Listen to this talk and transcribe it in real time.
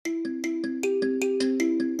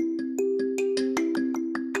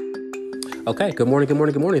Okay, good morning, good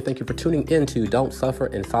morning, good morning. Thank you for tuning in to Don't Suffer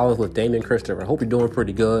in Silence with Damien Christopher. I hope you're doing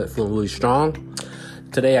pretty good, feeling really strong.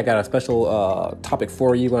 Today I got a special topic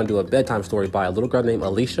for you. We're going to do a bedtime story by a little girl named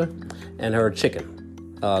Alicia and her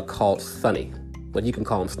chicken called Sunny, but you can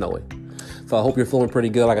call him Snowy. So I hope you're feeling pretty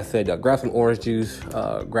good. Like I said, grab some orange juice,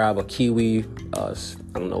 grab a kiwi,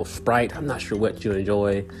 Sprite. I'm not sure what you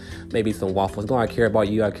enjoy. Maybe some waffles. No, I care about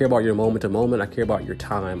you. I care about your moment to moment. I care about your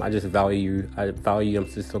time. I just value you. I'm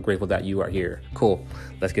just so grateful that you are here. Cool.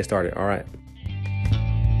 Let's get started. All right.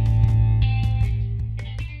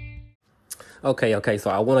 Okay. So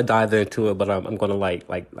I want to dive into it, but I'm going to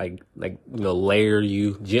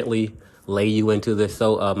gently lay you into this.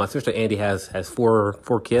 So my sister Andy has four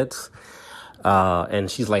kids.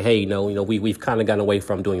 And she's like, hey, we've kind of gotten away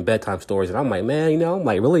from doing bedtime stories. And I'm like, man,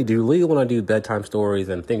 really, do you really want to do bedtime stories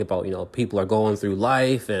and think about, people are going through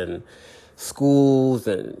life and schools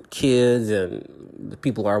and kids and the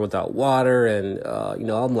people are without water. And,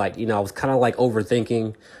 I'm like, I was kind of like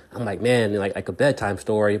overthinking. I'm like, man, like a bedtime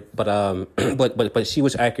story. But, but she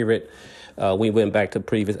was accurate. We went back to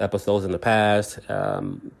previous episodes in the past,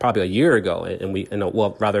 probably a year ago,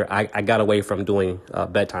 I got away from doing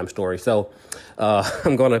bedtime stories. So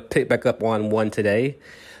I'm going to pick back up on one today.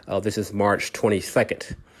 This is March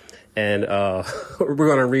 22nd. And we're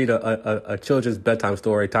going to read a children's bedtime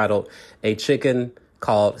story titled A Chicken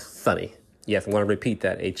Called Sunny. Yes, I'm going to repeat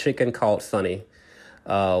that. A Chicken Called Sunny.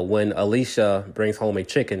 When Alicia brings home a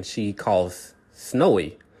chicken, she calls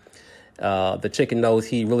Snowy. The chicken knows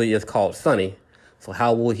he really is called Sunny. So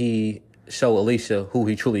how will he show Alicia who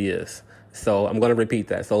he truly is? So I'm going to repeat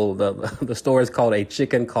that. So the story is called A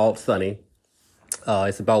Chicken Called Sunny.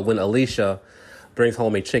 It's about when Alicia brings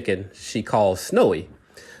home a chicken she calls Snowy.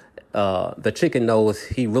 The chicken knows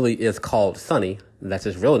he really is called Sunny. That's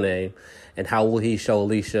his real name. And how will he show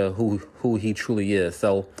Alicia who he truly is?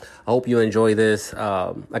 So I hope you enjoy this.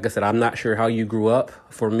 Like I said, I'm not sure how you grew up.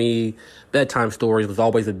 For me, bedtime stories was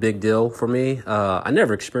always a big deal for me. I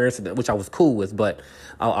never experienced it, which I was cool with, but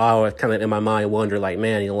I always kind of in my mind wonder, like,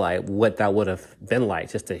 man, what that would have been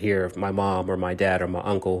like just to hear my mom or my dad or my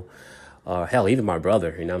uncle, hell, even my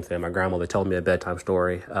brother, what I'm saying? My grandmother told me a bedtime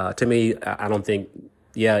story. To me, I don't think,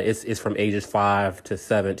 it's from ages 5 to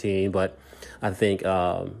 17, but I think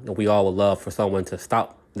we all would love for someone to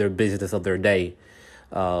stop their business of their day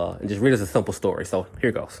and just read us a simple story. So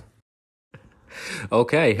here goes.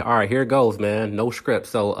 Okay, all right, here goes, man. No script.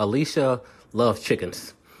 So Alicia loves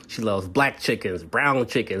chickens. She loves black chickens, brown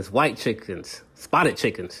chickens, white chickens, spotted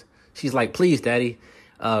chickens. She's like, please, Daddy,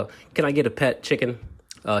 can I get a pet chicken?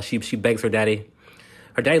 She begs her daddy.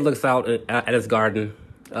 Her daddy looks out at his garden.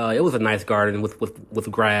 It was a nice garden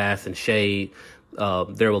with grass and shade.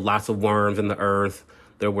 There were lots of worms in the earth.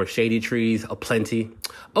 There were shady trees aplenty.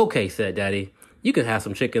 Okay, said Daddy, you can have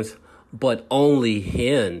some chickens, but only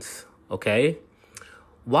hens, okay?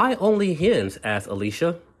 Why only hens? Asked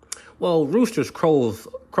Alicia. Well, roosters crow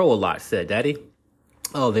a lot, said Daddy.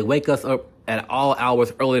 Oh, they wake us up at all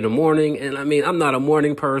hours early in the morning. And I'm not a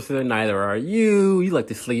morning person. Neither are you. You like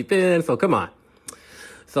to sleep in. So come on.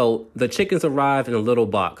 So the chickens arrived in a little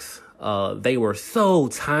box. They were so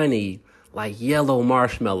tiny, like yellow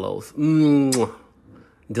marshmallows.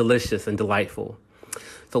 Delicious and delightful.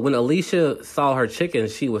 So when Alicia saw her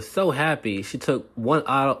chickens, she was so happy. She took one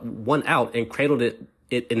out and cradled it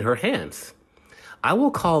in her hands. I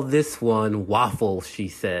will call this one Waffle, she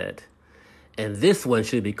said. And this one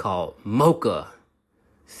should be called Mocha,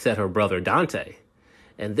 said her brother Dante.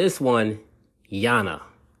 And this one, Yana,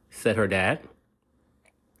 said her dad.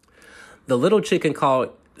 The little chicken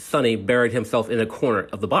called Sunny buried himself in a corner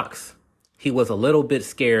of the box. He was a little bit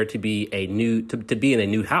scared to be in a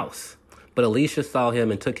new house, but Alicia saw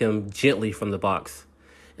him and took him gently from the box.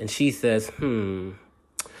 And she says,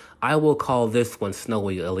 I will call this one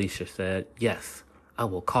Snowy, Alicia said. Yes, I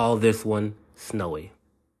will call this one Snowy.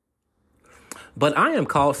 But I am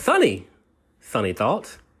called Sunny, Sunny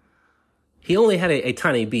thought. He only had a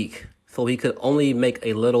tiny beak, so he could only make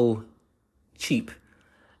a little cheep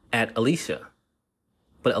at Alicia.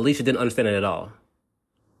 But Alicia didn't understand it at all.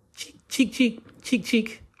 Cheek,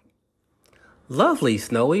 cheek. Lovely,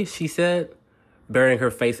 Snowy, she said, burying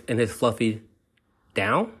her face in his fluffy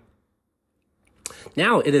down.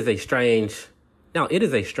 Now it is a strange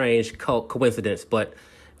coincidence, but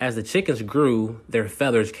as the chickens grew, their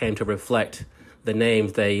feathers came to reflect the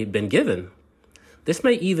names they'd been given. This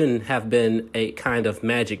may even have been a kind of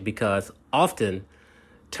magic because often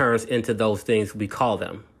turns into those things we call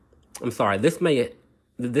them. This may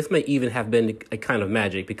even have been a kind of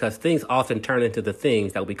magic because things often turn into the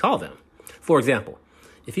things that we call them. For example,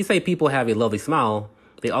 if you say people have a lovely smile,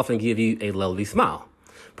 they often give you a lovely smile.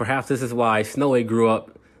 Perhaps this is why Snowy grew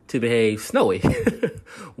up to behave snowy.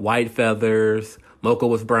 White feathers, Mocha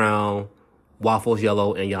was brown, Waffles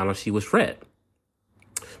yellow, and Yana, she was red.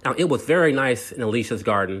 Now, it was very nice in Alicia's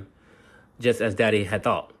garden, just as Daddy had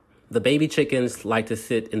thought. The baby chickens liked to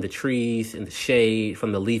sit in the trees, in the shade,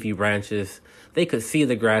 from the leafy branches. They could see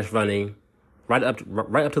the grass running right up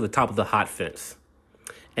to the top of the hot fence,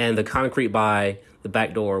 and the concrete by the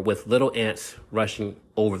back door with little ants rushing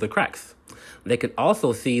over the cracks. They could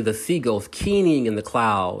also see the seagulls keening in the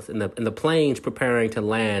clouds and the planes preparing to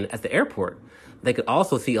land at the airport. They could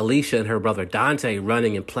also see Alicia and her brother Dante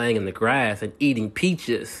running and playing in the grass and eating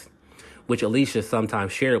peaches, which Alicia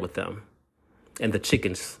sometimes shared with them. And the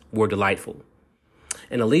chickens were delightful.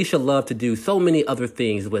 And Alicia loved to do so many other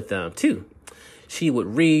things with them, too. She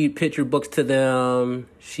would read picture books to them.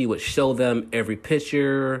 She would show them every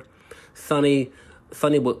picture. Sunny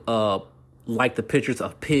would like the pictures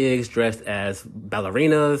of pigs dressed as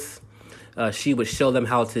ballerinas. She would show them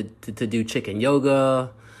how to do chicken yoga.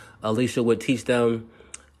 Alicia would teach them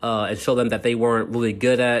and show them that they weren't really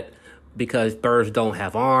good at, because birds don't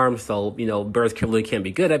have arms. So, birds really can't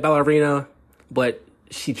be good at ballerina. But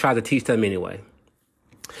she tried to teach them anyway.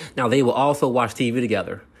 Now, they will also watch TV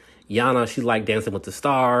together. Yana, she liked Dancing with the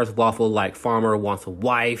Stars. Waffle liked Farmer Wants a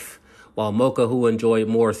Wife. While Mocha, who enjoyed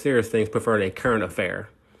more serious things, preferred A Current Affair.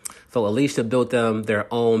 So Alicia built them their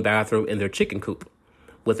own bathroom in their chicken coop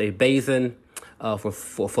with a basin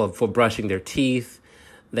for brushing their teeth.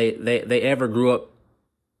 If they ever grew up,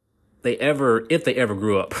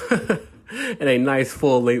 in a nice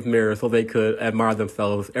full-length mirror, so they could admire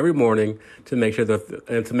themselves every morning to make sure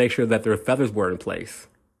that their feathers were in place.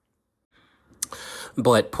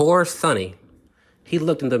 But poor Sunny, he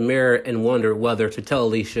looked in the mirror and wondered whether to tell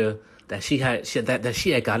Alicia that she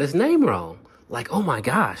had got his name wrong. Like, oh my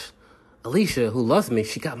gosh, Alicia, who loves me,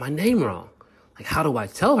 she got my name wrong. Like, how do I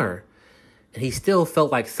tell her? And he still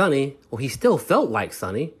felt like Sunny,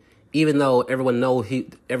 even though everyone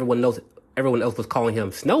else was calling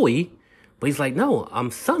him Snowy. But he's like, no, I'm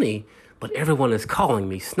Sunny, but everyone is calling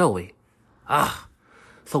me Snowy.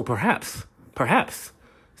 So perhaps,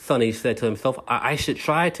 Sunny said to himself, I should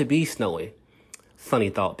try to be Snowy. Sunny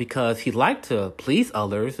thought, because he liked to please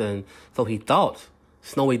others, and so he thought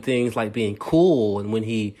snowy things like being cool, and when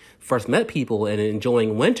he first met people, and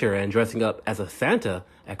enjoying winter and dressing up as a Santa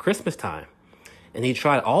at Christmas time. And he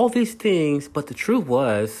tried all these things, but the truth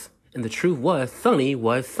was, Sunny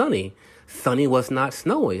was Sunny. Sunny was not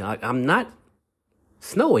Snowy. I'm not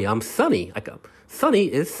Snowy. I'm Sunny. Sunny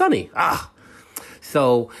is Sunny.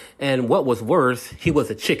 So, and what was worse, he was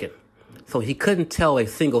a chicken. So he couldn't tell a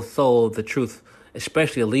single soul the truth,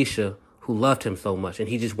 especially Alicia, who loved him so much. And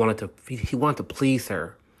he just wanted to please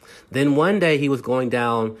her. Then one day he was going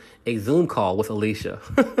down a Zoom call with Alicia.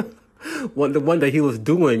 One day he was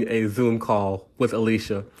doing a Zoom call with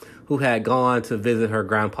Alicia, who had gone to visit her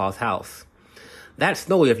grandpa's house. That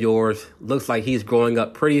Snowy of yours looks like he's growing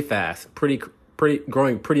up pretty fast,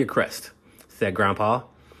 growing pretty crest, said Grandpa.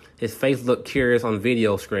 His face looked curious on the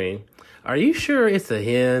video screen. Are you sure it's a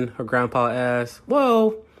hen? Her grandpa asked.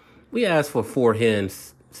 Well, we asked for 4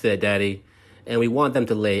 hens, said Daddy, and we want them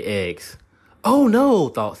to lay eggs. Oh no,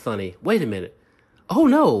 thought Sunny. Wait a minute. Oh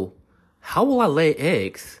no, how will I lay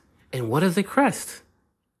eggs? And what is a crest?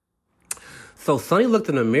 So Sunny looked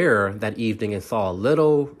in the mirror that evening and saw a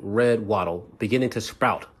little red wattle beginning to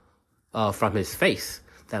sprout from his face.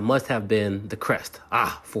 That must have been the crest.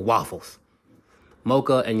 For Waffles.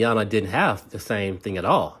 Mocha and Yana didn't have the same thing at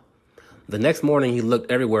all. The next morning, he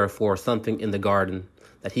looked everywhere for something in the garden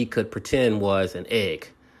that he could pretend was an egg.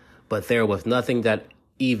 But there was nothing that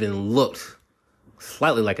even looked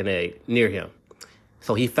slightly like an egg near him.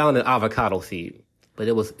 So he found an avocado seed, but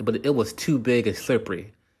it was too big and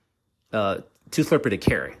slippery. Too slippery to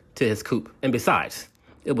carry to his coop. And besides,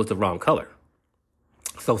 it was the wrong color.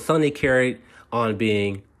 So Sunny carried on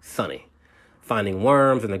being Sunny, finding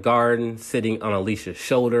worms in the garden, sitting on Alicia's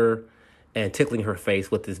shoulder, and tickling her face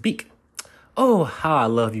with his beak. Oh, how I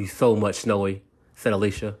love you so much, Snowy, said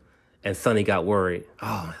Alicia. And Sunny got worried.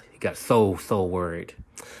 Oh, he got so worried.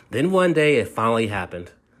 Then one day it finally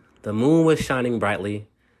happened. The moon was shining brightly.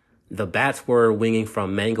 The bats were winging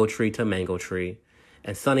from mango tree to mango tree.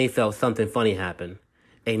 And Sunny felt something funny happen.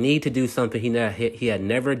 A need to do something he had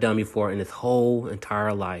never done before in his whole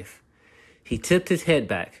entire life. He tipped his head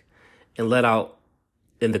back and let out,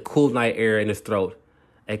 in the cool night air in his throat,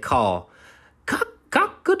 a call.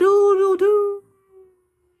 Cock-a-doodle-doo.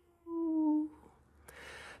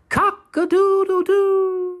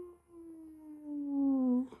 Cock-a-doodle-doo.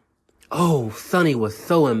 Oh, Sunny was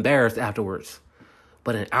so embarrassed afterwards.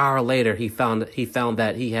 But an hour later, he found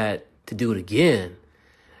that he had to do it again.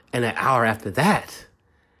 and an hour after that,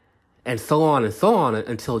 and so on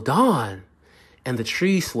until dawn. And the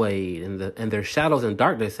trees swayed, and their shadows and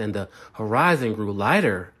darkness, and the horizon grew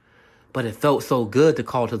lighter. But it felt so good to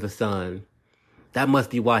call to the sun. That must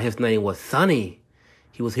be why his name was Sunny.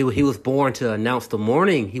 He was born to announce the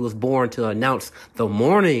morning. He was born to announce the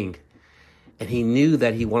morning. And he knew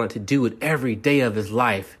that he wanted to do it every day of his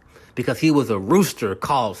life because he was a rooster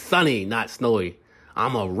called Sunny, not Snowy.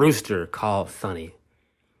 I'm a rooster called Sunny,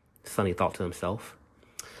 Sunny thought to himself.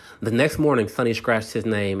 The next morning, Sunny scratched his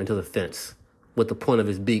name into the fence with the point of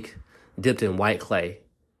his beak dipped in white clay.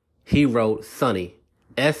 He wrote Sunny,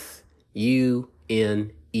 S-U-N-E-E.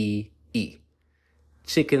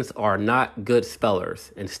 Chickens are not good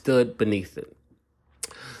spellers, and stood beneath it.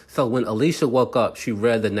 So when Alicia woke up, she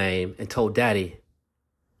read the name and told Daddy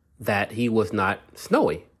that he was not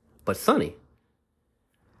Snowy, but Sunny.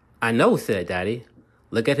 I know, said Daddy.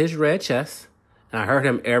 Look at his red chest. And I heard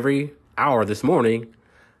him every hour this morning.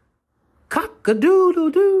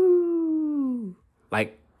 Cock-a-doodle-doo.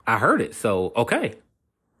 Like, I heard it, so okay.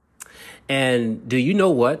 And do you know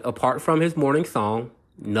what? Apart from his morning song,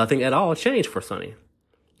 nothing at all changed for Sunny.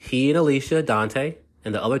 He and Alicia, Dante,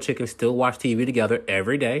 and the other chickens still watched TV together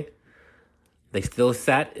every day. They still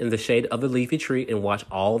sat in the shade of the leafy tree and watched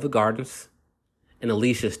all the gardens. And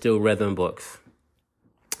Alicia still read them books.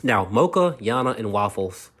 Now, Mocha, Yana, and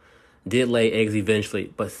Waffles did lay eggs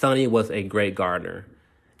eventually, but Sunny was a great gardener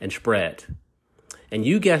and spread. And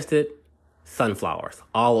you guessed it, sunflowers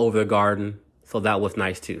all over the garden, so that was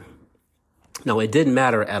nice too. Now, it didn't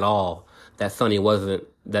matter at all that Sunny wasn't,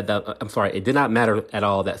 it did not matter at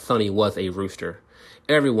all that Sunny was a rooster.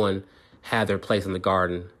 Everyone had their place in the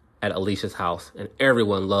garden at Alicia's house, and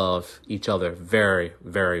everyone loved each other very,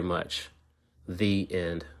 very much. The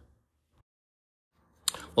end.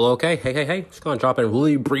 Well, okay, hey. Just going to drop in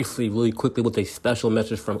really briefly, really quickly with a special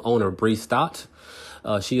message from owner Bree Stott.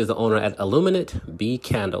 She is the owner at Illuminate Bee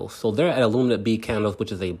Candles. So they're at Illuminate Bee Candles,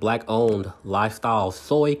 which is a Black-owned lifestyle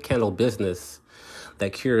soy candle business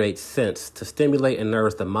that curates scents to stimulate and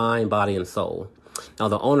nourish the mind, body, and soul. Now,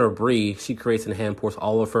 the owner, Bree, she creates and hand pours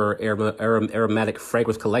all of her aromatic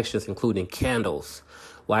fragrance collections, including candles,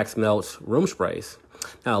 wax melts, room sprays.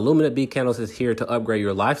 Now, Illuminate Bee Candles is here to upgrade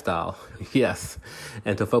your lifestyle, yes,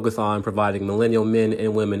 and to focus on providing millennial men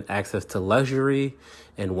and women access to luxury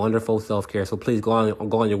and wonderful self-care. So please go on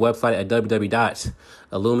your website at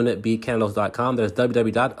www.illuminatebeecandles.com. There's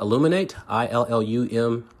www.illuminate,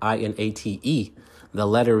 ILLUMINATE, the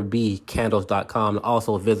letter B, candles.com.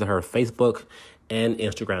 Also visit her Facebook and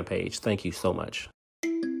Instagram page. Thank you so much.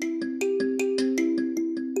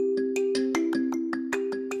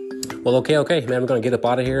 Well, okay, man, we're going to get up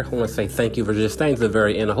out of here. I want to say thank you for just staying to the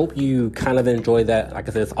very end. I hope you kind of enjoyed that. Like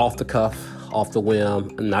I said, it's off the cuff, off the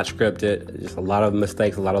whim, not scripted. Just a lot of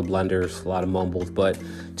mistakes, a lot of blunders, a lot of mumbles. But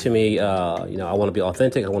to me, I want to be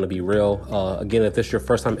authentic. I want to be real. Again, if this is your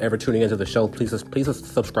first time ever tuning into the show, please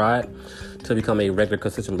subscribe to become a regular,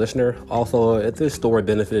 consistent listener. Also, if this story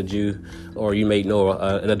benefited you, or you may know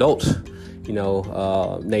an adult,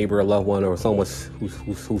 neighbor, a loved one, or someone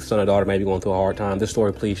whose son or daughter may be going through a hard time, this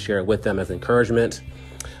story, please share it with them as encouragement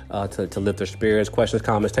to lift their spirits. Questions,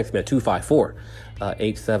 comments, text me at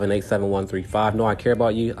 254-878-7135. Know I care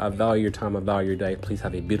about you. I value your time. I value your day. Please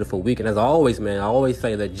have a beautiful week. And as always, man, I always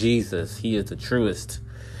say that Jesus, he is the truest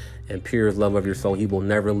and purest love of your soul. He will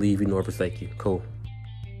never leave you nor forsake you. Cool.